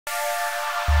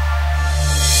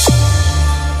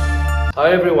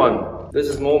Hi everyone, this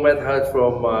is Medhat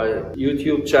from my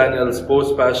YouTube channel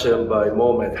Sports Passion by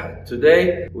Medhat.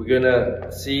 Today we're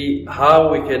gonna see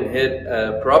how we can hit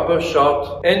a proper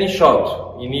shot. Any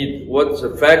shot, you need what's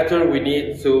the factor we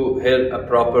need to hit a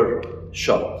proper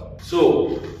shot.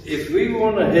 So if we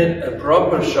want to hit a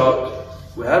proper shot,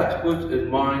 we have to put in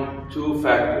mind two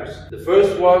factors. The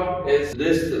first one is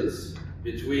distance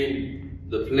between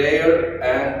the player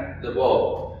and the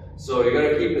ball. So you're going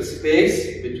to keep a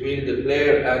space between the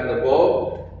player and the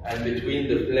ball and between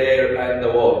the player and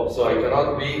the wall. So I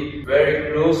cannot be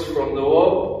very close from the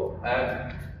wall,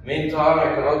 and meantime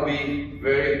I cannot be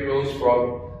very close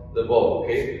from the ball.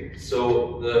 Okay?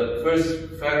 So the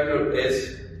first factor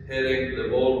is hitting the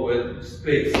ball with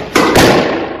space.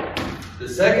 The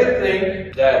second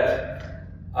thing that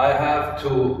I have to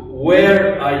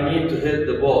where I need to hit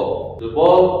the ball. The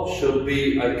ball should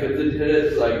be, I could hit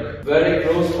it like very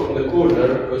close from the corner,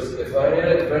 because if I hit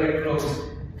it very close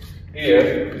here,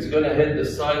 it's going to hit the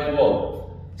side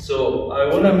wall. So I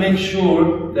want to make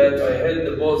sure that I hit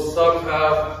the ball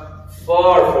somehow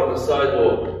far from the side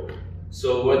wall.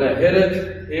 So when I hit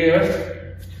it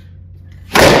here,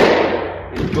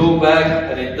 it goes back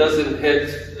and it doesn't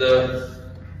hit the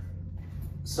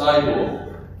side wall.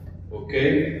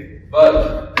 Okay,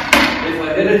 but if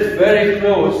I hit it very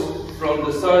close from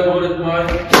the side wall, it might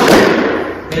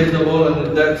hit the ball, and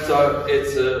at that time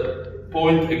it's a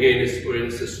point against or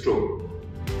it's a stroke.